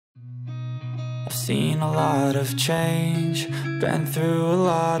I've seen a lot of change, been through a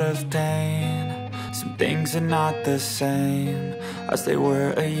lot of pain. Some things are not the same as they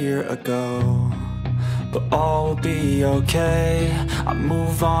were a year ago, but all will be okay. I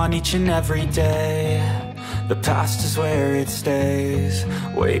move on each and every day. The past is where it stays,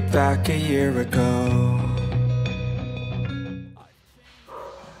 way back a year ago.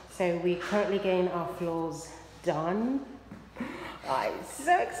 So we're currently getting our floors done. I'm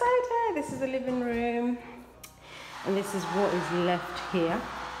so excited. This is the living room and this is what is left here.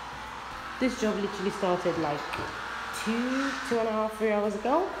 This job literally started like 2.5, 3 hours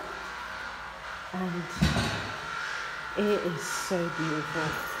ago, and it is so beautiful.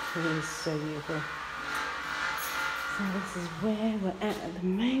 It is so beautiful. So this is where we're at the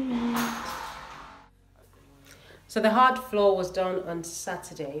moment. So the hard floor was done on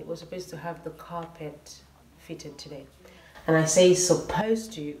Saturday. It was supposed to have the carpet fitted today. And I say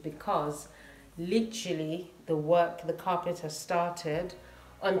supposed to because literally the carpet has started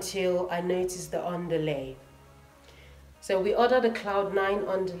until I noticed the underlay. So we ordered a Cloud9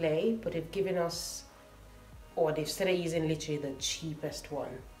 underlay, but they've given us, or they've started using literally the cheapest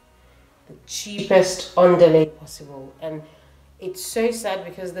one. The cheapest underlay possible. And it's so sad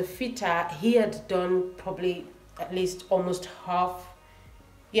because the fitter, he had done probably at least almost half.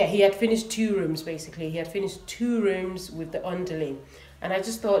 Yeah, he had finished 2 rooms basically. He had finished 2 rooms with the underlay. And I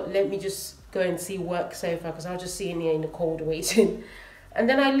just thought, let me just go and see work so far, because I was just sitting here in the cold waiting. And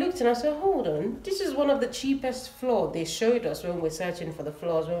then I looked and I said, hold on, this is one of the cheapest floors they showed us when we're searching for the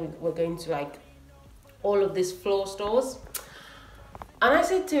floors, when we're going to like all of these floor stores. And I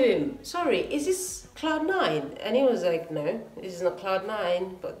said to him, sorry, is this Cloud9? And he was like, no, this is not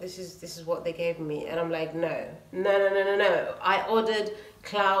Cloud9, but this is what they gave me. And I'm like, no. I ordered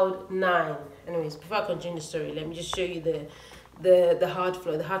Cloud9. Anyways, before I continue the story, let me just show you the hard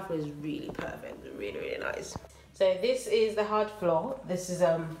floor. The hard floor is really perfect, really, really nice. So this is the hard floor. This is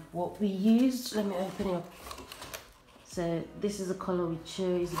what we used. Let me open it up. So this is the color we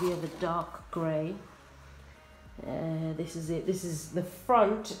chose. We have a dark gray. This is it. This is the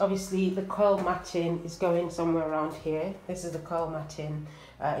front. Obviously the coil matting is going somewhere around here. This is the coil matting.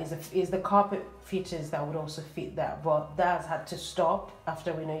 Is the carpet fitters that would also fit that, but that had to stop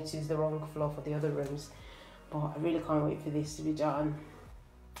after we noticed the wrong floor for the other rooms. But I really can't wait for this to be done.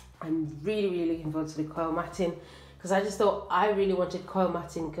 I'm really looking forward to the coil matting, because I just thought I really wanted coil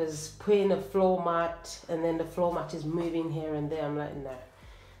matting, because putting a floor mat and then the floor mat is moving here and there, I'm like, no,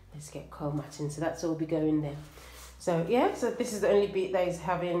 let's get coil matting. So that's all be going there. So yeah, so this is the only bit that is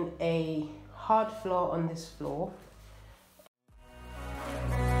having a hard floor on this floor.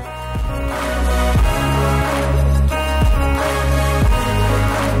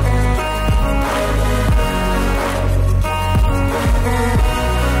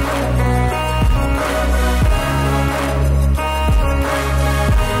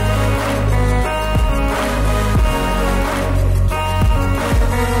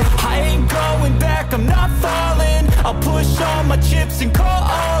 I'm not falling, I'll push all my chips and call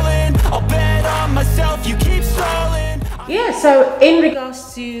all in. I'll bet on myself, you keep stalling. Yeah, so in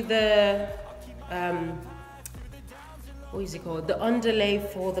regards to the what is it called, the underlay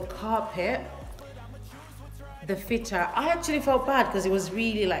for the carpet, the fitter, I actually felt bad because it was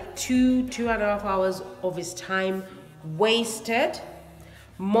really like 2.5 hours of his time wasted,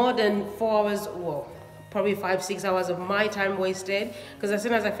 more than 4 hours, well, probably 5-6 hours of my time wasted, because as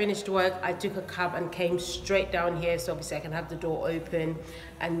soon as I finished work, I took a cab and came straight down here, so obviously I can have the door open.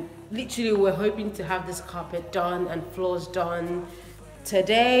 And literally we're hoping to have this carpet done and floors done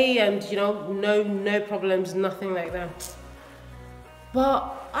today, and you know, no problems, nothing like that.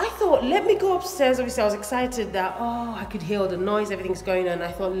 But I thought, let me go upstairs. Obviously I was excited that, oh, I could hear all the noise, everything's going on.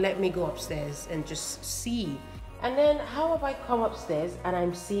 I thought, let me go upstairs and just see. And then how have I come upstairs and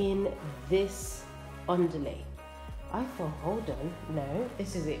I'm seeing this underlay? I thought, hold on, no,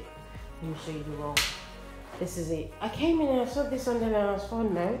 this is it. Let me show you the roll. This is it. I came in and I saw this underlay and I was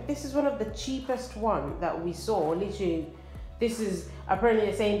thought, no, this is one of the cheapest one that we saw. Literally, this is, apparently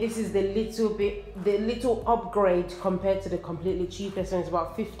they're saying this is the little upgrade compared to the completely cheapest one. It's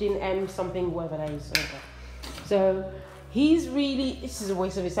about 15M something, whatever that is. Okay. So he's really, this is a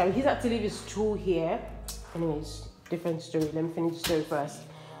waste of his time. He's had to leave his tool here. Anyways, different story. Let me finish the story first.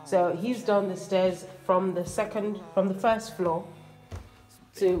 So he's done the stairs from the first floor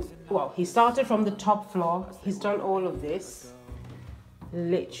to, well, he started from the top floor. He's done all of this,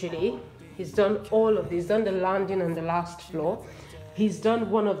 literally. He's done all of this, done the landing on the last floor. He's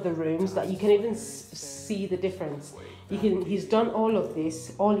done one of the rooms that you can even see the difference. He's done all of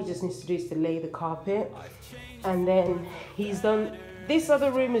this. All he just needs to do is to lay the carpet. And then he's done this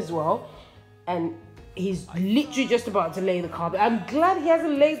other room as well. and he's literally just about to lay the carpet. I'm glad he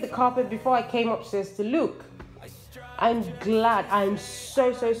hasn't laid the carpet before I came upstairs to look. I'm glad. I'm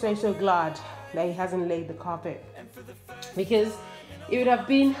so glad that he hasn't laid the carpet, because it would have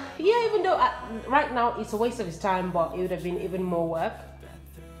been, yeah, even though right now it's a waste of his time, but it would have been even more work.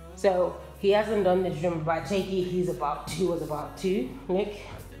 So he hasn't done this room, but I take it he's about to. Look,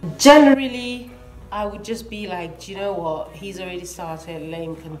 generally I would just be like, do you know what, he's already started, let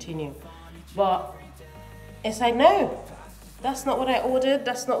him continue. But it's like, no, that's not what I ordered,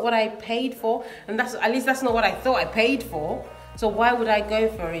 that's not what I paid for, and at least that's not what I thought I paid for. So why would I go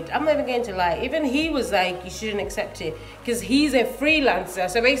for it? I'm not even going to lie. Even he was like, you shouldn't accept it, because he's a freelancer.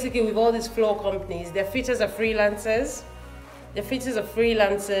 So basically with all these floor companies, their fitters are freelancers. The fitters are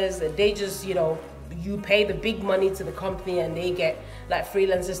freelancers. They just, you know, you pay the big money to the company and they get like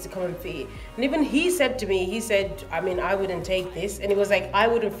freelancers to come and fit it. And even he said to me, he said, I mean, I wouldn't take this. And it was like, I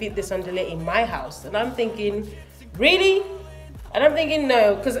wouldn't fit this underlay in my house. And I'm thinking, really? And I'm thinking,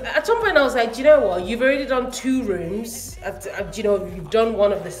 no, because at some point I was like, you know what, you've already done 2 rooms, you know, you've done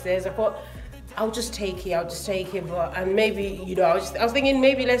one of the stairs. I thought, I'll just take it, but, and maybe, you know, I was thinking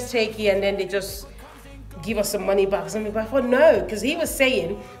maybe let's take it and then they just give us some money back or something. But I thought, no, because he was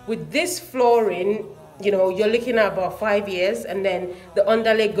saying with this flooring, you know, you're looking at about 5 years, and then the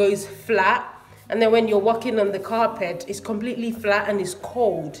underlay goes flat, and then when you're walking on the carpet, it's completely flat and it's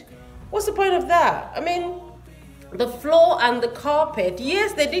cold. What's the point of that? I mean, the floor and the carpet,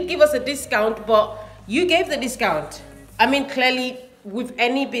 yes, they did give us a discount, but you gave the discount. I mean, clearly, with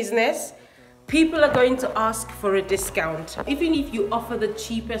any business, people are going to ask for a discount. Even if you offer the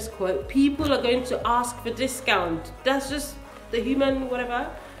cheapest quote, people are going to ask for discount. That's just the human whatever.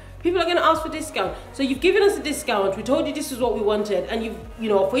 People are going to ask for discount. So you've given us a discount. We told you this is what we wanted, and you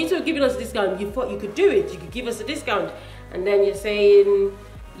know, for you to have given us a discount, you thought you could do it. You could give us a discount, and then you're saying,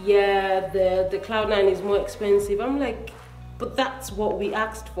 yeah, the Cloud9 is more expensive. I'm like, but that's what we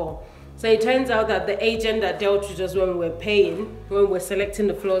asked for. So it turns out that the agent that dealt with us when we're selecting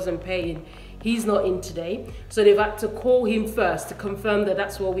the floors and paying, he's not in today. So they've had to call him first to confirm that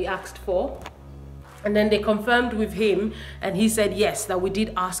that's what we asked for. And then they confirmed with him, and he said yes, that we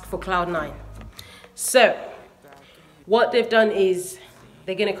did ask for Cloud9. So what they've done is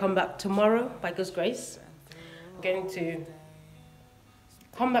they're going to come back tomorrow by God's grace. I'm going to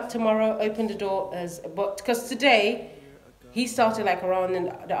come back tomorrow, open the door, but because today he started like around in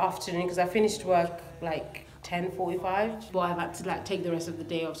the afternoon, because I finished work like 10:45, but I've had to like take the rest of the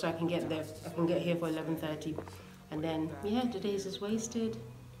day off so I can get there. I can get here for 11:30, and then yeah, the days is wasted.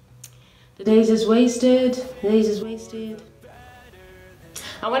 The days is wasted. The days is wasted.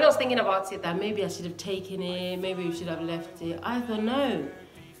 And when I was thinking about it, that maybe I should have taken it, maybe we should have left it, I thought no,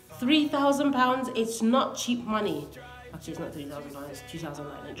 £3,000. It's not cheap money. Actually, it's not £3,000, it's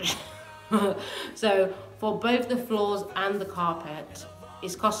 2,900. So for both the floors and the carpet,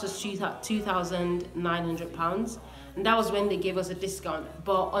 it's cost us £2,900, and that was when they gave us a discount.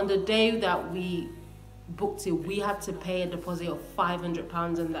 But on the day that we booked it, we had to pay a deposit of £500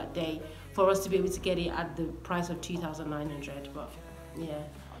 on that day for us to be able to get it at the price of £2,900. But yeah,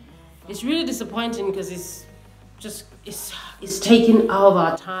 it's really disappointing because it's taking out of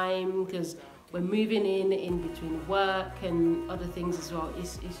our time, because we're moving in between work and other things as well.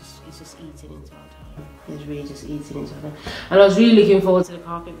 It's just eating into our time. It's really just eating into our time. And I was really looking forward to the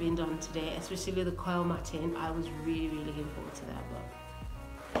carpet being done today, especially the coil matting. I was really looking forward to that,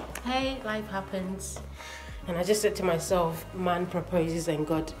 but hey, life happens. And I just said to myself, man proposes and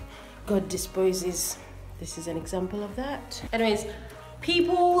God disposes. This is an example of that. Anyways,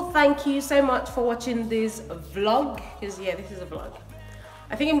 people, thank you so much for watching this vlog, because yeah, this is a vlog.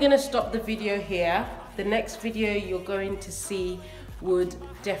 I think I'm gonna stop the video here. The next video you're going to see would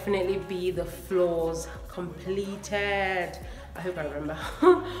definitely be the floors completed. I hope I remember.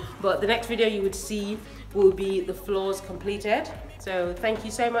 But the next video you would see will be the floors completed. So thank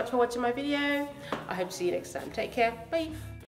you so much for watching my video. I hope to see you next time. Take care. Bye.